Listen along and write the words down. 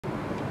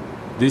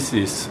This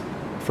is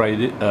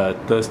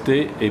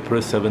Thursday,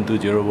 April 7,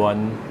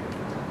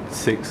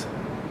 2016.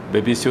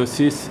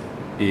 Babesiosis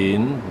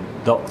in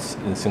dogs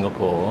in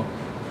Singapore,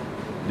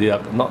 they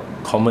are not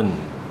common.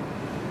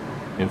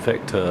 In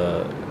fact,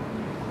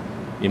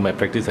 in my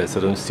practice I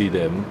seldom see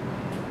them,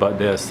 but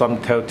there are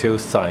some telltale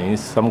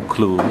signs, some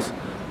clues,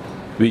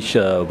 which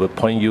will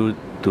point you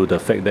to the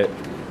fact that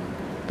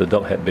the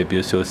dog had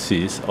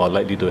babesiosis or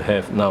likely to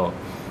have. Now,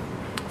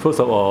 first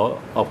of all,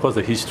 of course,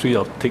 the history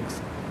of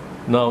ticks.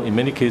 Now, in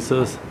many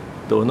cases,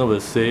 the owner will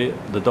say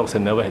the dogs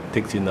have never had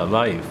ticks in their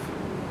life,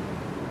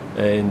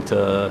 and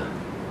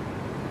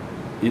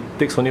it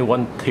takes only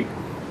one tick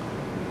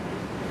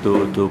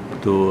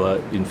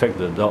to infect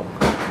the dog,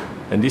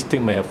 and this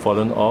tick may have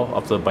fallen off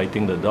after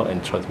biting the dog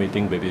and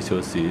transmitting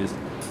babesiosis.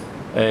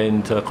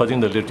 And according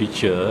to the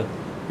literature,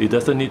 it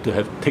doesn't need to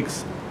have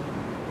ticks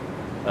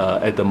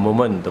at the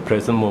moment, the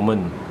present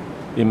moment.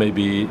 It may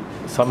be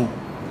some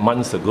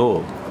months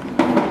ago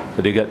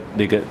they get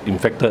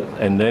infected,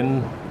 and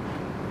then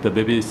the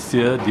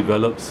Babesia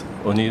develops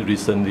only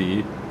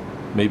recently,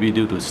 maybe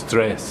due to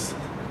stress.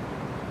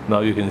 Now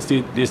you can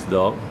see this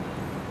dog.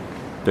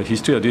 The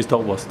history of this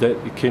dog was that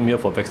it came here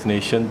for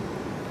vaccination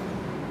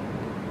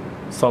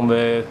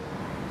somewhere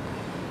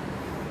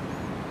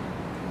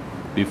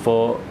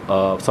before,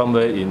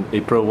 somewhere in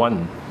April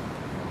 1,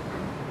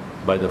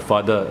 by the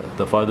father.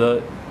 The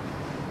father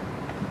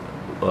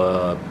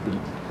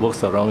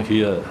works around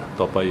here,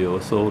 Payoh,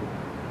 so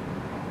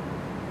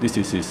this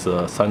is his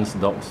son's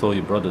dog, so he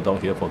brought the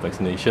dog here for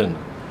vaccination.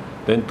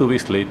 Then 2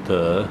 weeks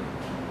later,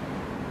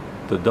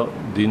 the dog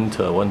didn't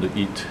want to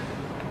eat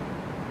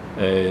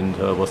and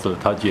was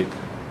lethargic.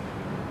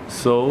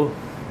 So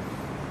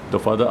the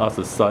father asked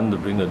the son to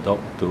bring the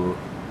dog to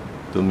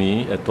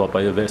me at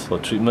Payoh Vets for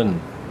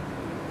treatment.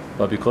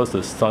 But because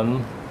the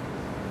son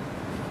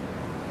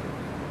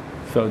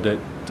felt that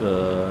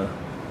the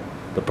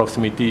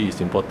proximity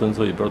is important,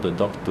 so he brought the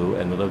dog to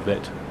another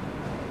vet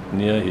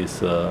near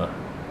his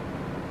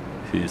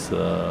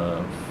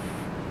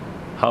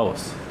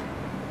house.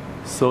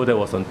 So that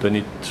was on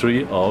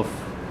 23 of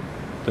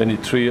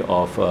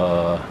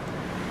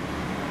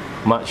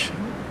March.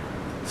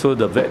 So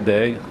the vet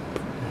there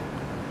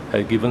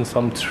had given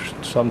some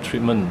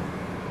treatment,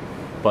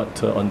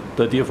 but on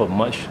 30th of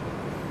March,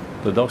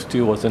 the dog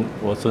still wasn't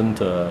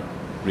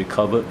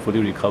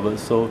fully recovered.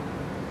 So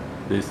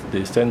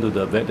they sent to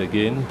the vet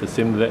again, the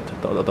same vet.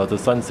 The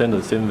son sent to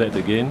the same vet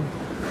again,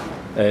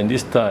 and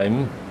this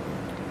time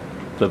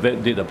the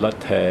vet did a blood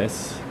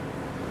test,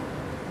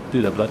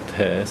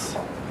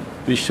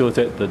 which shows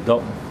that the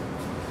dog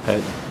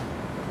had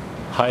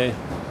high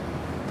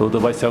total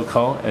white cell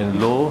count and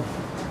low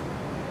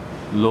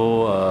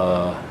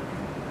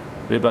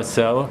red blood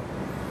cell,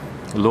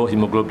 low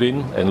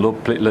hemoglobin, and low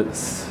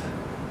platelets.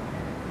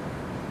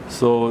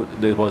 So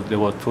there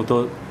was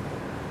total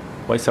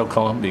white cell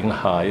count being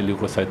high,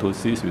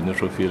 leukocytosis with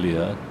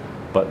neutrophilia,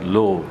 but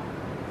low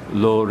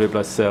red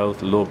blood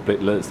cells, low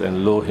platelets,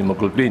 and low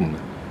hemoglobin.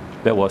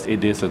 That was 8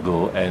 days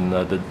ago, and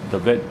the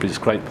vet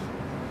prescribed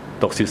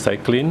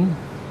doxycycline,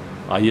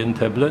 iron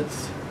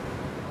tablets,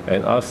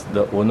 and asked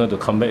the owner to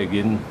come back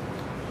again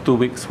 2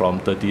 weeks from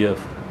 30th,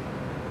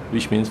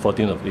 which means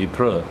 14th of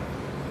April.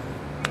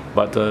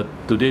 But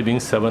today being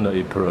 7th of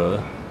April,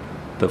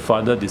 the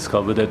father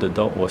discovered that the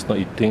dog was not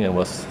eating and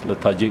was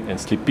lethargic and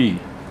sleepy.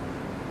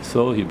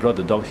 So he brought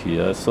the dog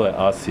here. So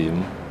I asked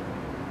him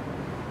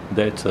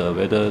that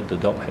whether the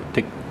dog had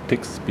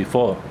ticks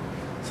before.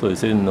 So he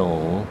said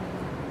no,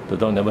 the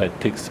dog never had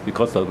ticks,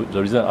 because the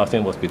reason I asked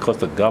him was because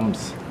the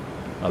gums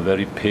are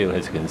very pale,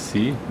 as you can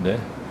see there.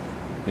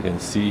 You can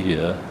see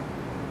here,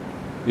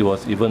 it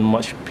was even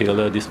much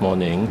paler this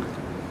morning.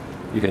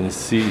 You can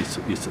see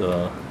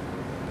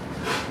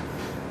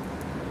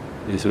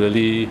it's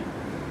really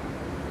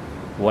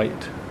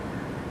white.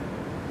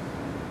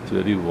 It's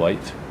really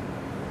white.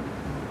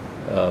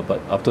 But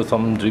after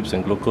some drips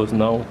and glucose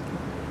now,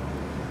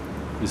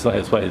 it's not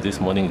as white as this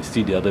morning. You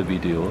see the other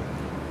video,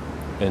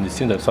 and it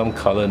seems to have some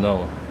color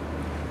now.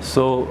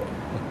 So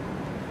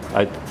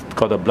I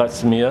got a blood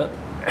smear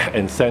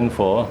and sent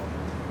for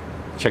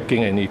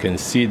checking, and you can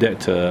see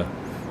that,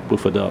 put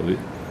further up, you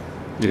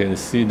can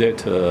see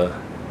that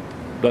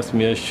blood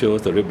smear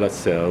shows the red blood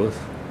cells.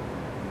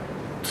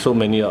 So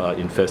many are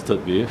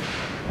infested with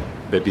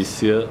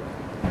Babesia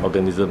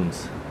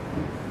organisms.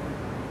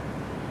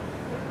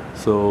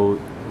 So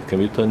can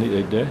we turn it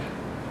right there?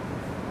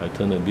 I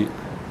turn a bit.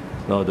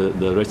 Now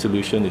the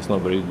resolution is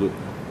not very good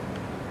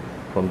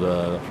from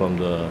the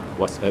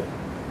WhatsApp,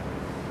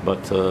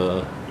 but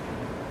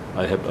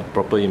I have a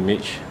proper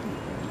image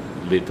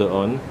later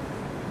on,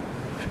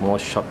 more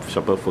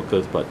sharper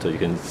focus. But you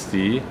can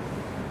see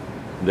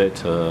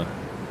that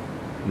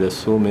there's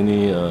so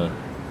many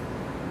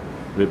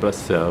red blood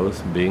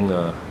cells being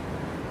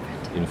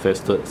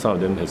infested. Some of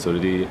them has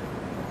already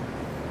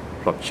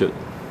ruptured,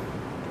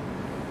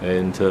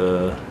 and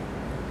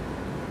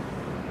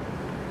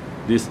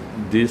this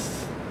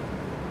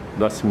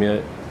blood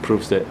smear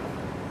proves that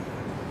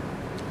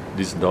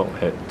this dog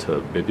had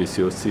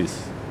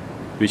babesiosis.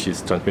 which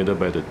is transmitted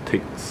by the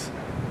ticks,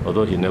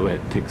 although he never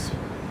had ticks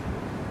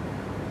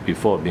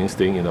before being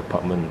staying in an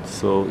apartment.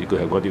 So he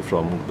could have got it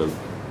from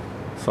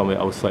somewhere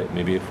outside,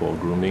 maybe for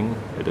grooming,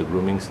 at the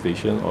grooming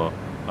station or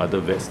other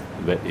vet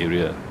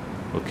area.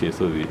 Okay,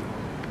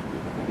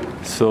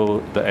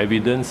 so the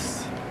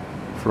evidence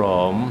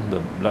from the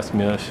blood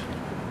smear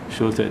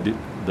shows that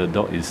the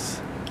dog is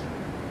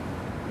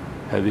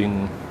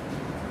having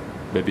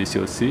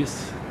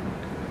Babesiosis,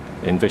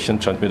 infection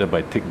transmitted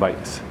by tick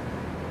bites.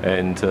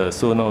 And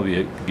so now we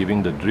are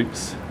giving the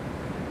drips.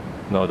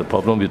 Now the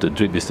problem with the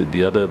drip is that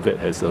the other vet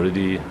has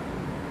already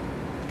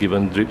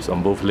given drips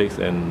on both legs,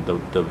 and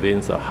the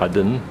veins are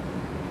hardened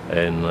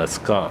and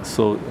scarred.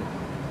 So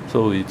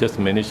we just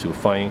managed to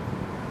find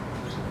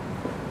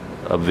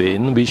a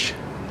vein which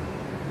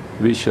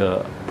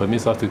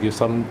permits us to give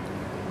some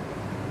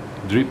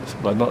drips,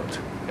 but not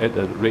at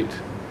a rate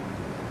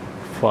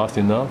fast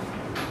enough.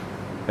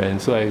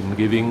 And so I'm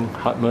giving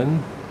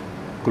Hartmann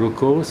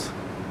glucose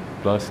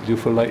plus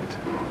leufolite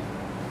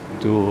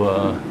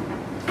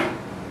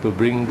to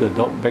bring the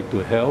dog back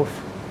to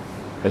health.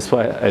 As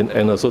far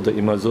and also the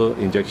imazole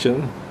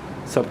injection,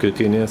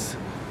 subcutaneous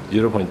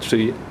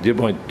 0.2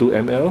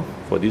 ml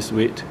for this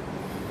weight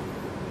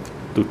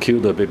to kill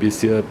the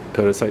Babesia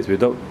parasites.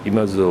 Without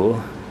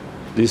imazole,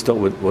 this dog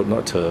would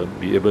not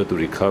be able to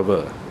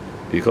recover,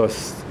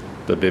 because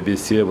the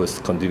Babesia was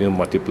continue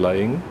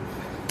multiplying.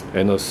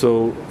 And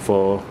also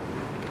for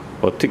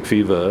tick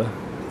fever,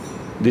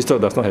 this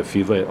dog does not have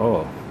fever at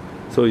all.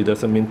 So it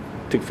doesn't mean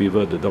tick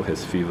fever, the dog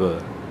has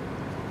fever.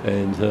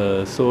 And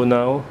so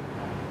now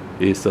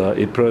it's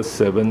April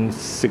 7,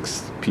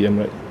 6 p.m.,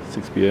 right?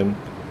 6 p.m.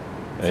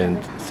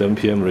 and 7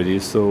 p.m. already,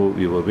 so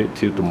we will wait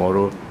till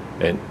tomorrow.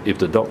 And if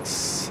the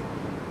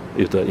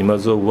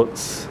imazole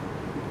works,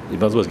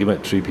 imazole was given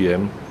at 3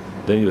 p.m.,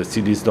 then you will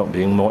see this dog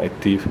being more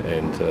active,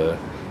 and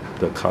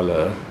the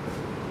color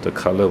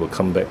will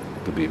come back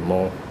to be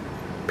more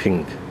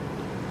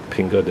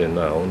pinker than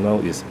now. Now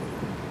it's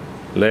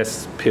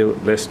less pale,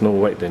 less snow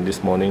white than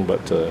this morning,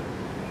 but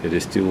it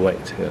is still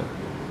white. Yeah.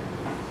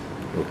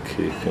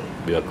 Okay,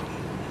 we are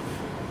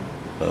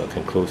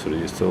can close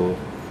already. So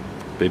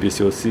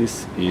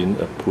Babesiosis in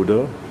a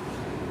poodle,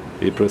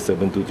 April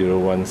 7,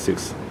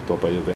 2016, Payoh.